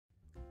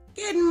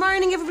Good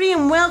morning everybody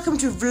and welcome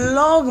to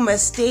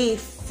Vlogmas Day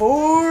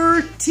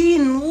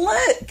 14.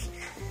 Look!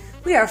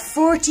 We are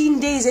 14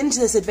 days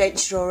into this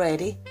adventure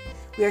already.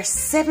 We are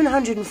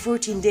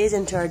 714 days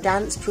into our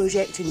dance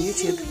project on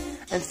YouTube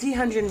and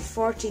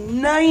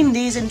 349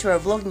 days into our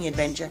vlogging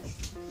adventure.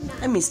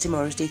 That means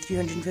tomorrow's day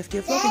 350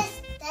 of vlogging.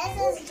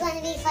 This is going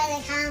to be for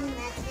the camera.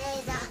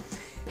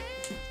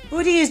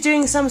 Woody is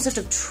doing some sort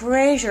of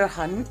treasure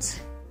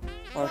hunt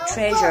or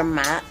treasure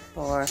map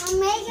or... I'm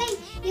making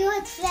you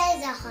a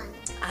treasure hunt.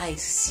 I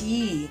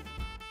see.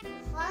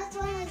 First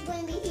one is going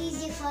to be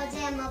easy for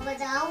Gemma, but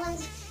the other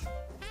one's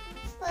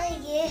for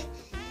you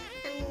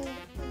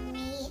and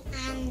me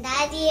and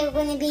Daddy are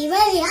going to be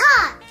really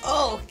hard.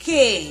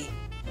 Okay.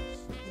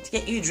 Need to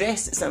get you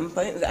dressed at some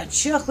point. We've got a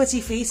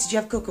chocolatey face. Did you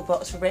have Cocoa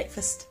Pops for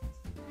breakfast?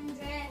 I'm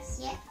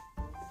dressed. Yep.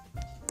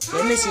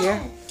 Gemma's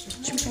here.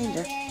 Should we find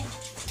her?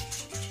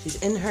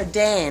 She's in her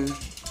den.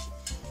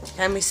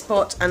 Can we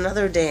spot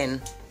another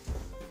den?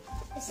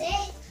 You see?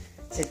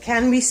 Said,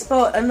 can we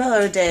spot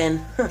another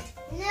den?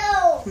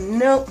 No.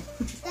 Nope.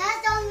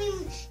 That's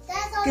only.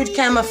 Good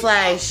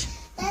camouflage.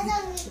 That's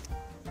only.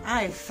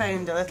 I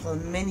found a little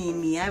mini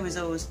me. I was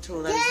always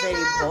told I was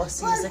very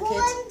bossy as a kid. We're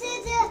going to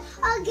do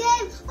a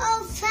game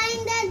of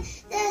finding them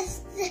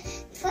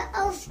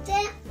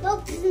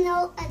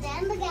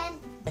again.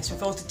 Yes,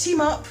 we've all to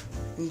team up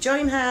and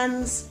join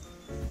hands.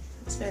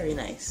 It's very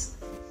nice.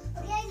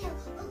 Okay, now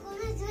we're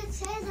going to do a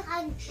treasure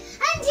hunt.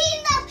 And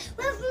teamed up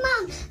with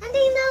Mum. And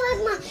teamed up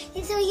with Mum.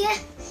 So yeah.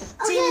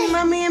 Okay. Team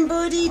Mummy and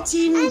Bodhi,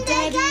 Team And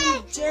Daddy,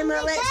 again, Gemma,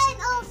 and let's... again,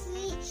 all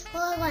three.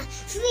 Hold on.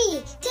 3,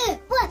 2, 1.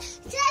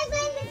 Try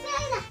find the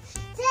treasure.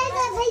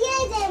 Treasure for you,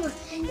 Gemma.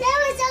 Now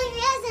it's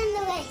only us in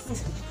the race.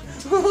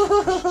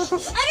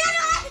 I don't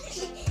know.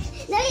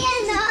 No, you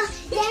know.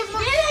 Gemma.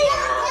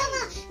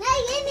 Gemma. Now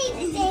you need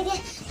to say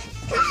this.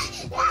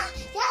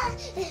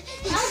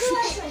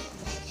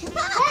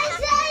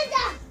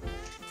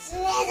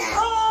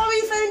 Oh, we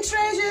found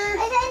treasure!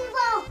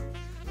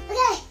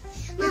 Okay.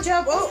 Good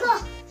job. Let's Oh. go.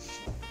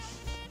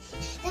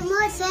 The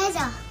more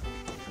treasure.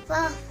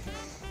 Well,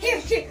 Here,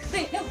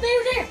 wait, no,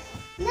 there.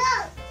 no.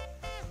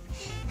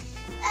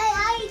 I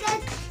got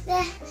the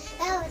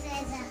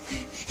treasure.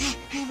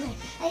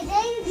 I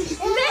think.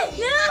 No!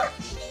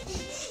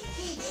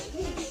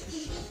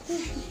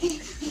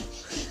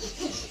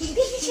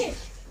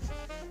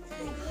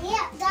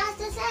 Yeah, that's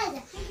the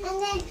treasure. And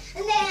then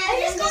I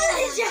just got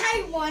these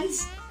giant ones.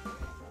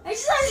 I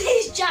just got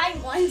these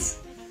giant ones.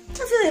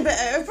 I'm feeling a bit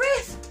out of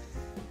breath.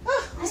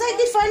 Oh, was that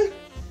good fun?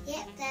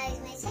 Yep, that is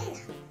my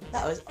treasure.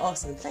 That was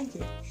awesome, thank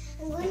you.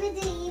 I'm going to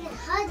do even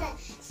harder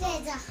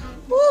treasure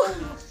hunt. Woo.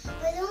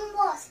 But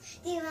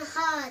almost the even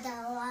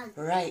harder one.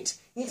 Right,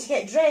 you need to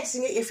get dressed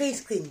and get your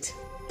face cleaned.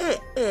 It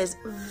is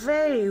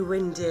very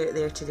windy out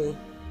there today.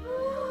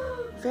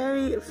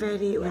 Very,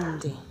 very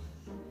windy.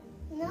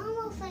 No one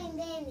will find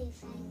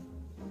anything.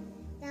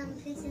 I'm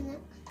fixing it.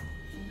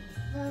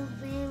 Well,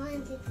 I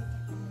wanted to do.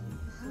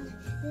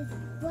 There's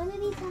going to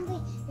be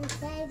something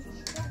inside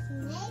that's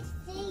next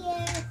to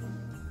you.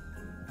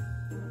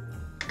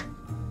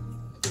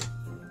 It's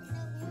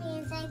going to be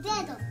inside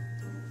there, though.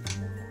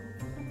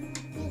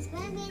 It's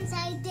going to be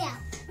inside there.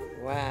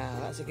 Wow,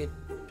 that's a good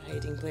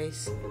hiding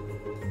place.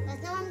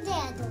 There's no one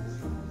there, though.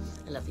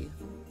 I love you.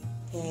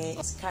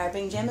 It's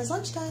carving Gemma's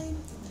lunchtime.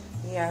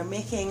 We are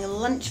making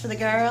lunch for the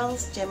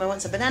girls. Gemma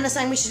wants a banana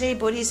sandwich today.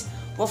 Bodhi's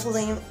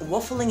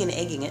waffling and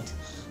egging it.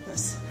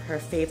 That's her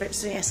favourite.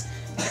 So yes,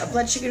 got a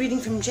blood sugar reading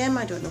from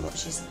Gemma. I don't know what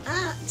she's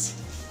at.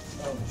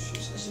 Oh,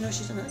 she's No,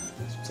 she's on it.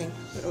 I don't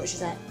know what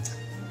she's at.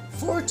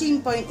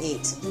 14.8.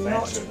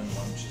 better than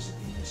lunch, is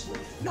it?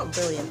 Not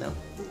brilliant though.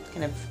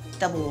 Kind of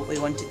double what we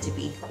want it to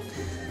be. It's a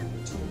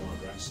little more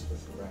aggressive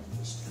for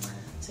breakfast.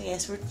 So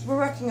yes, we're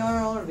working on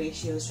all our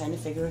ratios, trying to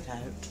figure it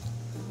out.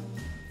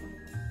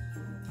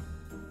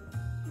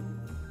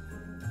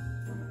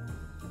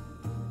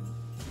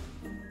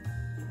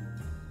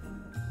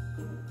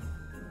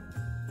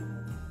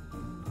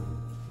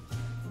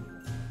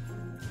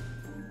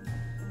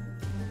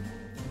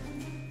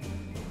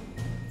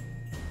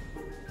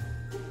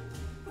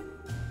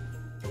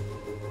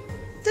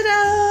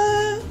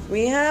 Ta-da!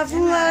 We have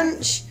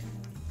lunch.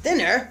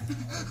 Dinner?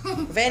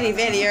 Very,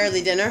 very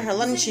early dinner. A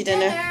lunchy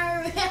dinner.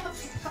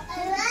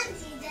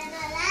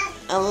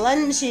 A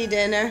lunchy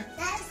dinner.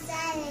 That's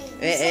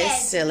silly. It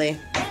is silly.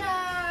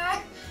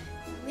 Dinner.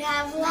 We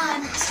have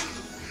lunch.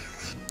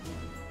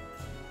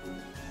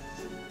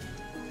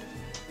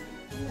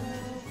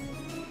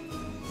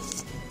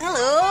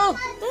 Hello!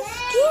 That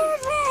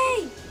scared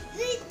me.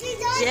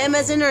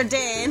 Gemma's in her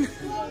den.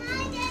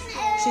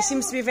 She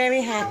seems to be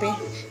very happy.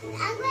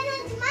 I'm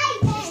going to my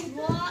den.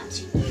 Watch.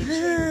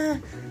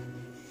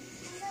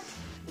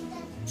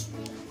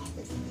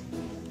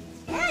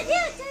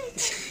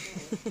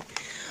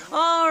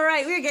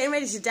 Alright, we're getting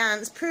ready to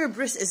dance. Poor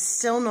Bruce is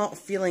still not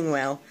feeling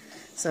well.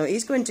 So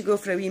he's going to go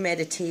for a wee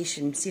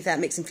meditation, see if that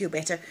makes him feel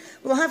better.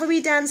 We'll have a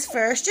wee dance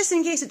first, just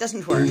in case it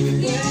doesn't work.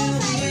 You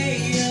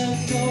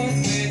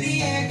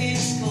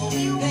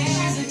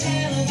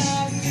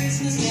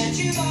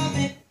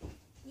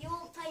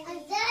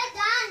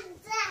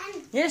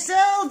You're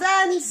still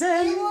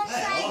dancing. You won't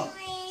find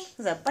me.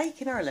 There's a bike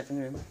in our living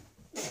room.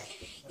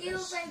 You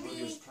won't find She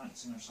me. was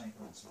practicing her St.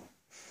 Vincent.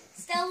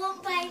 Still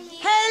won't find me.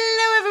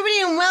 Hello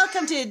everybody and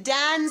welcome to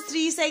Dance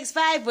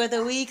 365 with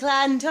a Wee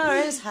Clan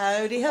Torrance.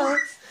 Howdy ho.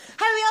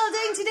 How are we all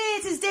doing today?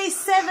 It is day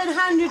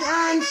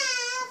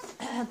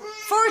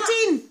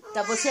 714.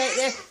 Double check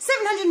there.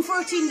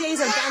 714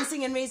 days of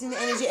dancing and raising the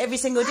energy every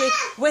single day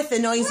with the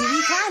noisy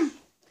Wee Clan.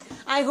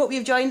 I hope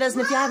you've joined us,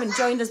 and if you haven't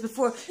joined us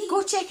before,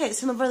 go check out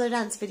some of our other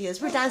dance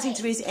videos. We're dancing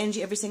to raise the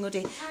energy every single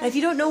day. And if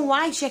you don't know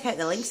why, check out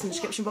the links in the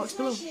description box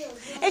below.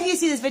 If you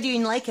see this video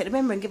and you like it,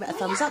 remember and give it a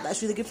thumbs up.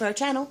 That's really good for our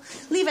channel.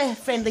 Leave a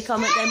friendly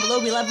comment down below.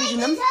 We love reading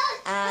them.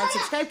 And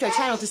subscribe to our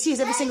channel to see us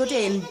every single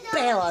day. And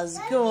Bella's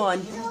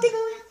gone. Ding.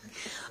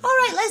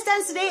 Alright, let's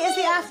dance today. It's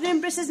the afternoon.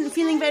 Bruce isn't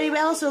feeling very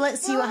well, so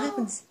let's see what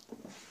happens.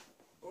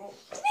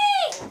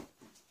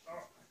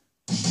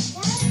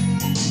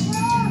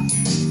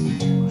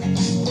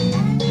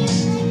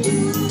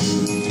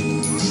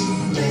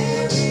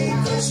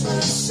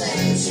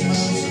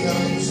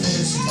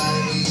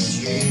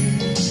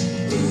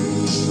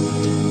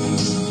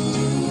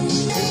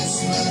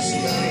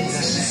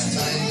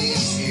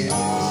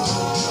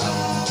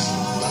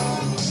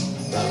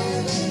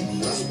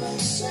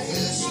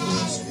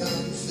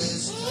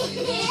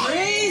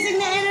 Raising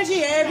the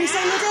energy every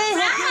single day.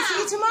 Hope you'll see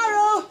you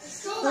tomorrow.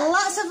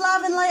 Lots of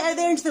love and light out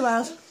there into the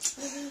world.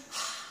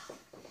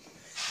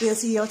 We'll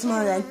see you all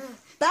tomorrow then.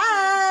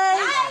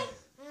 Bye!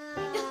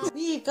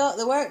 We've got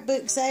the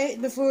workbooks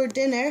out before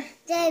dinner.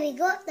 There we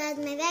go. That's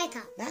my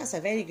letter. That's a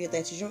very good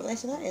letter. Do you know what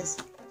letter that is?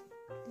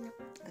 No.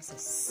 That's a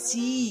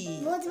C.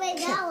 What about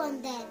that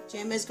one then?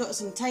 Gemma's got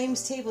some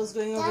times tables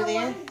going over That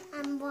there. one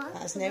and what?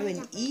 That's now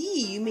an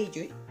E. You made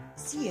your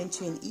C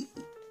into an E.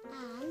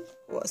 And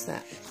What's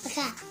that? a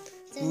cat.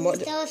 So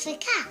What- it's still a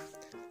cat.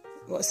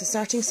 What's the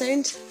starting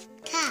sound?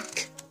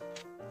 Cat.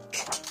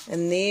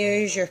 And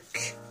there's your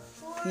K.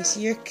 You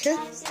see your K?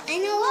 I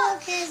know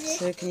what is it.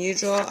 So can you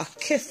draw a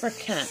K for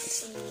cat?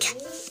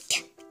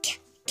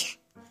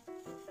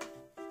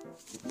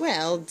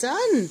 Well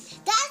done.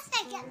 That's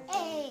like an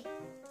A.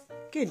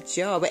 Good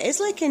job. It is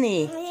like an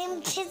A.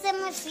 I'm kissing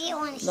my feet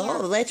on A lot here.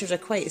 of letters are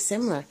quite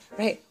similar.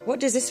 Right, what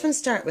does this one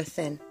start with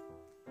then?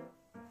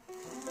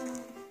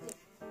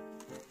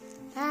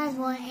 That's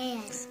what A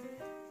is.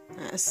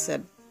 That's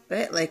a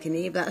bit like an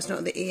A, but that's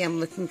not the A I'm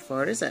looking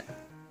for, is it?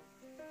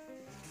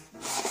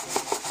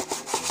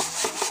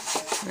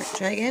 Right,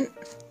 try again.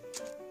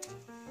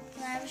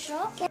 Can I have a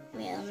shot? Wait,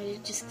 let me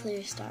just clear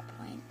a start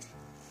point.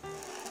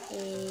 A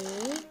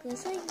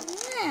goes like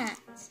that.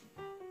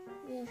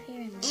 Way up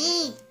here and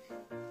E.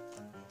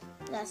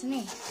 that's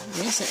me.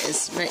 Yes, it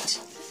is. Right.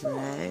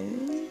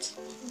 Round.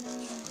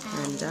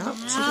 And up.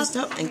 So just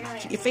up. And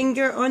keep your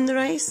finger on the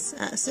rice.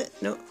 That's it.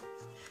 No.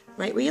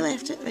 Right where you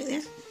left it. Right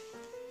there.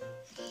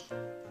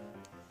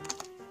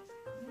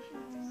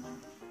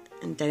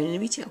 And down in the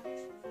wee tail.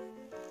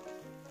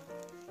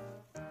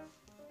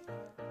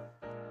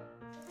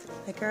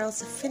 The girls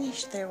have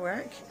finished their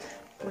work.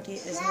 Bodhi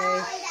is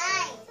now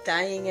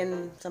dying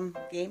in some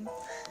game.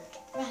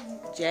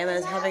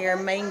 Gemma's having her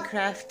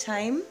Minecraft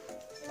time.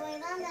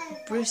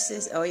 Bruce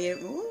is, oh yeah,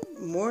 ooh,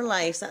 more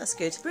lives, that's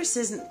good. Bruce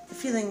isn't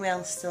feeling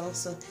well still,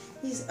 so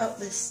he's up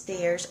the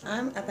stairs.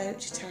 I'm about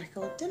to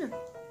tackle dinner.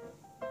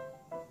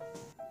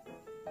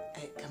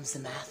 Out comes the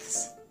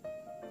maths.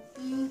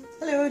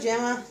 Hello,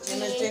 Gemma.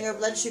 Gemma's doing her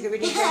blood sugar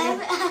reading.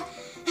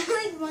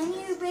 Like one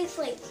year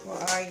briefly.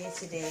 What are you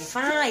today?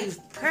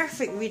 5.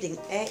 Perfect reading.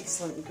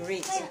 Excellent.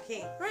 Great.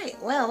 Okay. Right.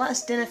 Well,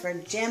 that's dinner for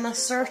Gemma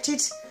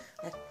sorted.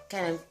 I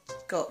kind of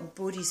got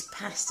Bodhi's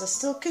pasta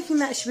still cooking.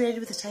 That should be ready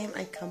by the time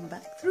I come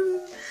back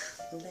through.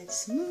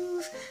 Let's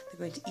move.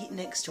 They're going to eat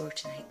next door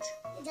tonight.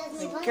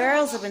 The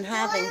girls have been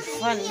having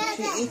fun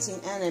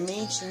creating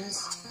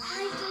animations.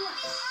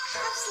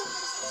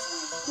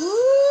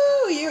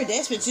 Ooh, you were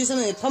desperate to do some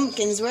of the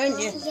pumpkins, weren't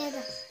you?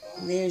 Together.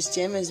 There's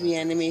Gemma's wee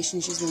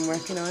animation she's been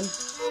working on.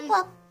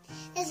 Whoop.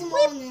 It's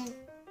morning.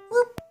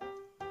 Whoop.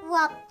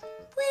 Whoop.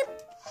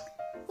 Whoop.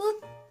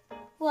 Whoop.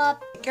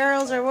 Whoop. The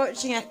girls are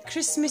watching a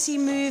Christmassy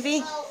movie.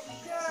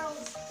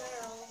 Girls.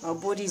 Oh,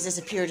 Bodhi's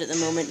disappeared at the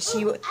moment.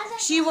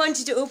 She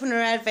wanted to open her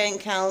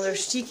advent calendar.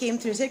 She came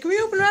through and said, can we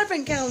open our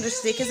advent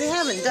calendars today? Because they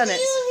haven't done it.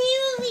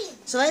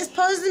 So let's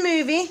pause the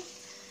movie.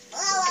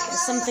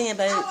 It's something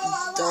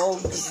about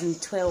dogs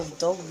and 12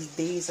 dogs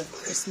days of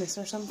Christmas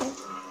or something.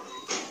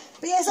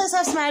 But yes, let's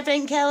have some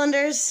advent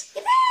calendars.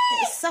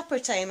 It's supper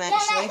time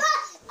actually.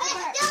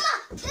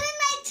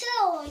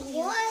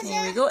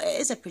 There we go.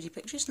 It is a pretty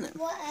picture, isn't it?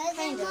 What is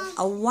it, Mom?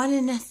 A 1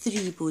 and a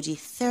 3, Bodhi.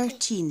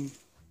 13.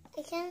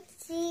 I can't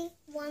see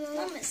one on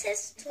Mom, it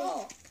says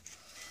 12.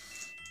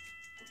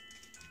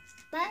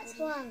 That's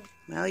one.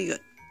 Well, you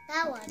got...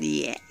 That one.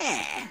 Yeah.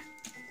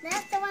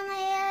 That's the one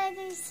I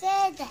already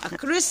said. A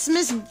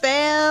Christmas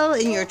bell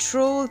in your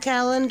troll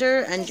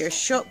calendar and your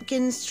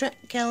Shopkins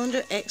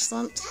calendar.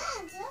 Excellent.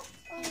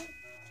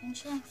 I'm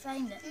trying to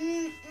find it.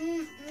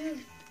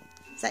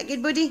 Is that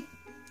good, Buddy?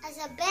 It's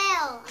a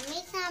bell. I'm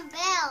eating a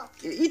bell.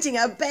 You're eating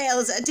a bell.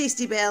 Is it a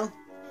tasty bell?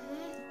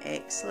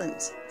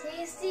 Excellent.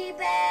 Tasty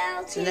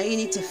bell. So now you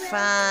need to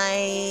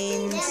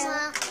find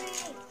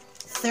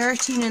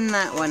 13 in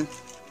that one.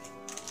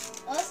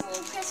 Also a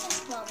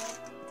Christmas bubble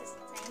this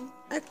time.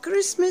 A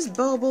Christmas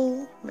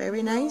bauble.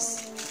 Very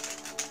nice.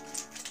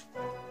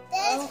 Is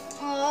there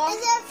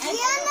 3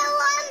 on the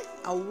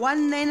one? A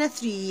 1 and a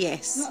 3,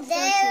 yes.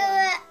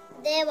 There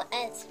it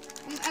is.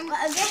 I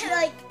get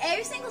like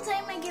every single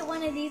time I get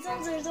one of these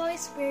ones, there's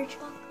always spare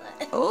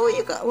chocolate. Oh,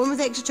 you got one with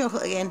extra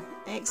chocolate again.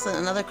 Excellent.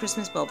 Another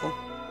Christmas bauble.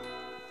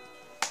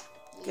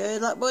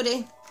 Good luck,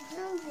 buddy.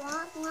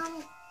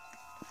 Mom.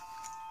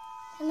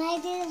 Can I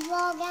do the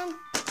vlog again?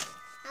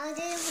 I'll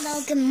do the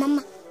vlog again,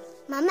 Mama.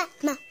 Mama.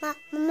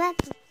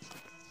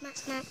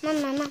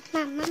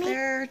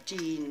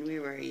 13.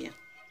 Where were you?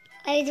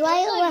 I do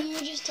I You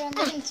just turned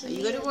it into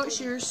You got to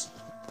watch yours.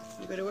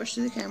 You got to watch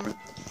through the camera.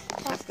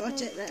 I've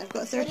got it. I've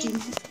got 13. You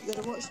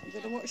got to watch. You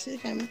got to watch through the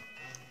camera.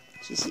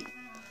 So you see.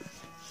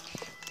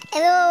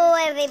 Hello,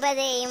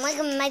 everybody.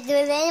 Welcome back to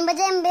the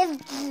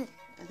Animating.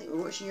 I think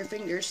we're watching your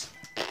fingers.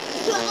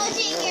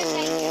 watching your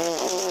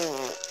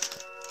fingers.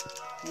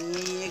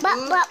 There you But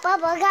go. got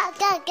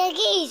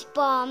keys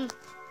bomb.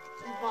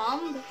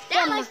 Bomb.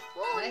 That's my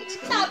phone. Let's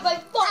go. Not my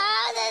phone.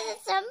 Oh, there's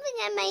something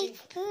in my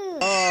food.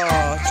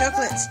 Oh,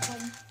 chocolates.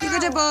 You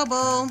got a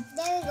bauble.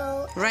 There we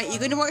go. Right, you're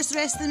going to watch the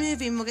rest of the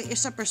movie and we'll get your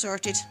supper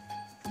sorted.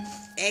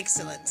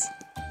 Excellent.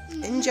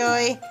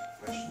 Enjoy.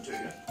 Question to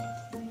you.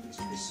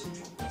 Is some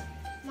chocolate?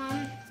 Mom, I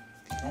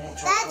want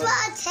that's chocolate.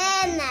 what a 10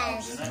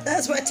 is. Isn't it?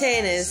 That's what a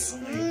 10 is.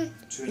 Only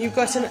 2 You've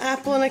got an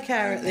apple and a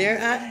carrot there.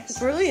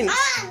 Brilliant.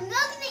 I'm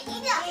not going to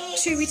eat it.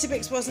 2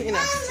 Weetabix wasn't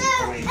enough.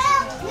 Help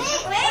me.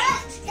 Wait.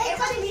 They're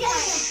going to be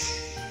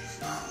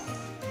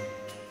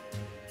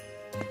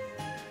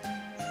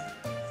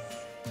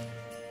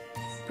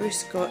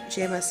Bruce got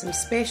Gemma some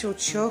special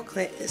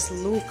chocolate. It's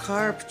low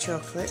carb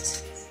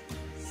chocolate.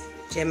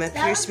 Gemma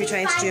appears to be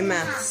trying to do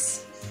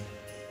maths.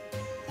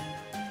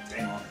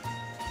 Hang on.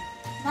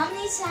 Mom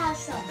needs to have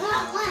some.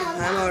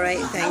 I'm alright,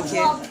 thank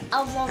you.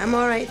 I'll vlog. I'm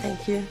alright,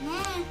 thank you.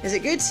 Is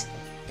it good?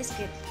 It's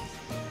good.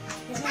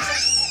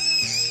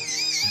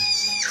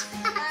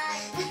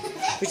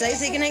 Would you like to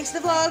say goodnight to the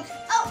vlog?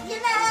 Oh,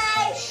 good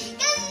night.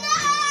 Good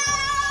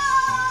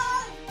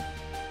night.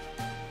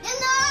 Good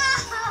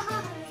night.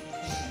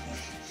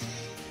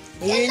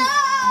 Are you Good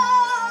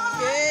night.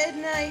 Good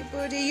night,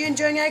 buddy. You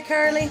enjoying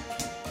iCarly?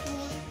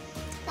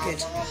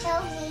 Good.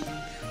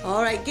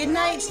 Alright, good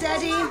night,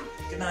 Daddy.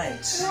 Good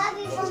night. Love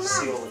you Love to for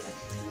see Mum. all of them.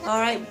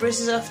 Alright, Bruce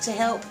is off to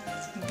help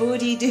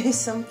Bodie do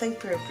something.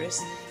 Poor Bruce.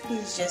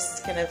 He's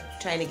just kind of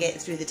trying to get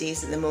through the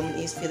days at the moment.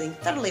 He's feeling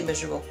thoroughly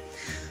miserable.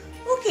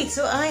 Okay,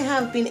 so I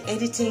have been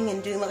editing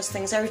and doing lots of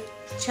things. Our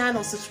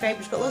channel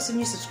subscribers, got lots of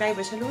new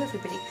subscribers. Hello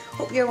everybody.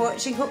 Hope you're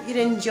watching, hope you're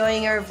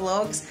enjoying our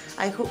vlogs.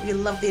 I hope you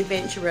love the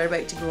adventure we're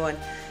about to go on.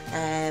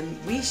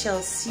 We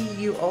shall see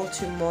you all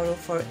tomorrow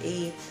for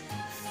a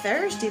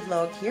Thursday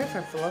vlog here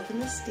for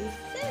Vlogmas Day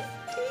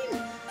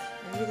 15. I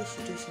really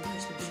should do some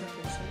Christmas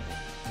shopping.